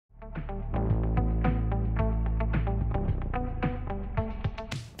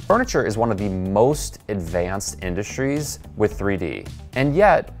Furniture is one of the most advanced industries with 3D, and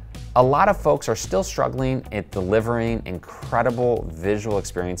yet a lot of folks are still struggling at delivering incredible visual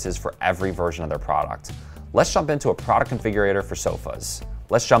experiences for every version of their product. Let's jump into a product configurator for sofas.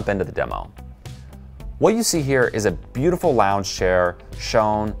 Let's jump into the demo. What you see here is a beautiful lounge chair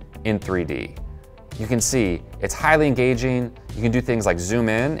shown in 3D. You can see it's highly engaging. You can do things like zoom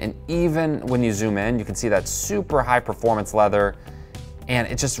in, and even when you zoom in, you can see that super high performance leather, and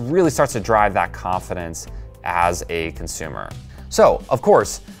it just really starts to drive that confidence as a consumer. So, of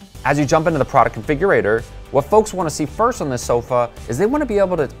course, as you jump into the product configurator, what folks want to see first on this sofa is they want to be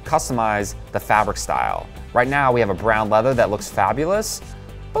able to customize the fabric style. Right now we have a brown leather that looks fabulous,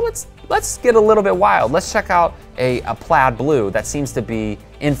 but let's get a little bit wild. Let's check out a plaid blue that seems to be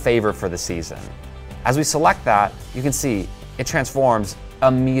in favor for the season. As we select that, you can see it transforms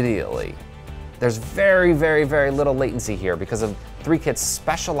immediately. There's very, very, very little latency here because of Threekit's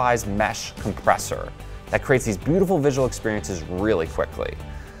specialized mesh compressor that creates these beautiful visual experiences really quickly.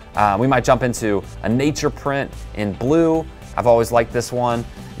 We might jump into a nature print in blue. I've always liked this one.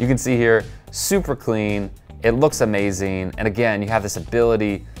 You can see here, super clean. It looks amazing. And again, you have this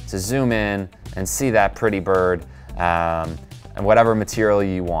ability to zoom in and see that pretty bird and whatever material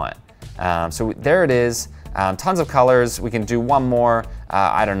you want. So there it is. Tons of colors. We can do one more.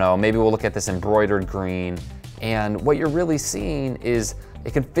 I don't know, maybe we'll look at this embroidered green. And what you're really seeing is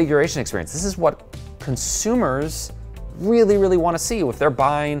a configuration experience. This is what consumers really want to see. If they're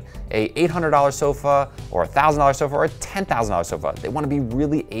buying a $800 sofa or a $1,000 sofa or a $10,000 sofa, they want to be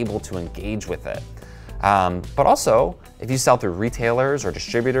really able to engage with it. But also, if you sell through retailers or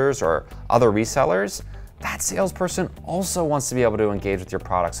distributors or other resellers, that salesperson also wants to be able to engage with your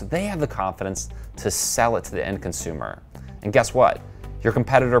product so they have the confidence to sell it to the end consumer. And guess what? Your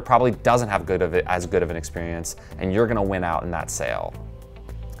competitor probably doesn't have as good of an experience, and you're going to win out in that sale.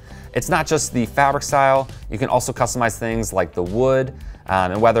 It's not just the fabric style. You can also customize things like the wood,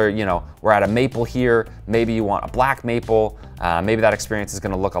 and whether we're at a maple here, maybe you want a black maple. Maybe that experience is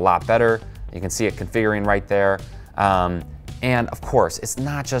going to look a lot better. You can see it configuring right there. And of course, it's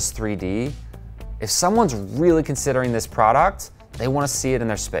not just 3D. If someone's really considering this product, they want to see it in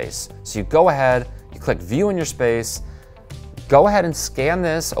their space. So you go ahead, you click View in your space, go ahead and scan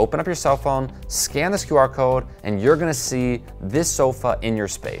this, open up your cell phone, scan this QR code, and you're gonna see this sofa in your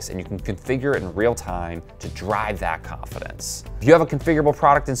space, and you can configure it in real time to drive that confidence. If you have a configurable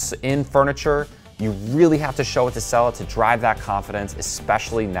product in furniture, you really have to show it to sell it to drive that confidence,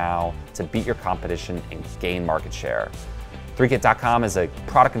 especially now to beat your competition and gain market share. Threekit.com is a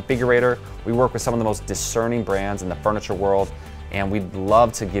product configurator. We work with some of the most discerning brands in the furniture world, and we'd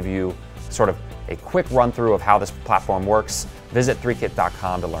love to give you sort of a quick run through of how this platform works. Visit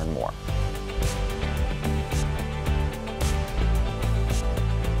Threekit.com to learn more.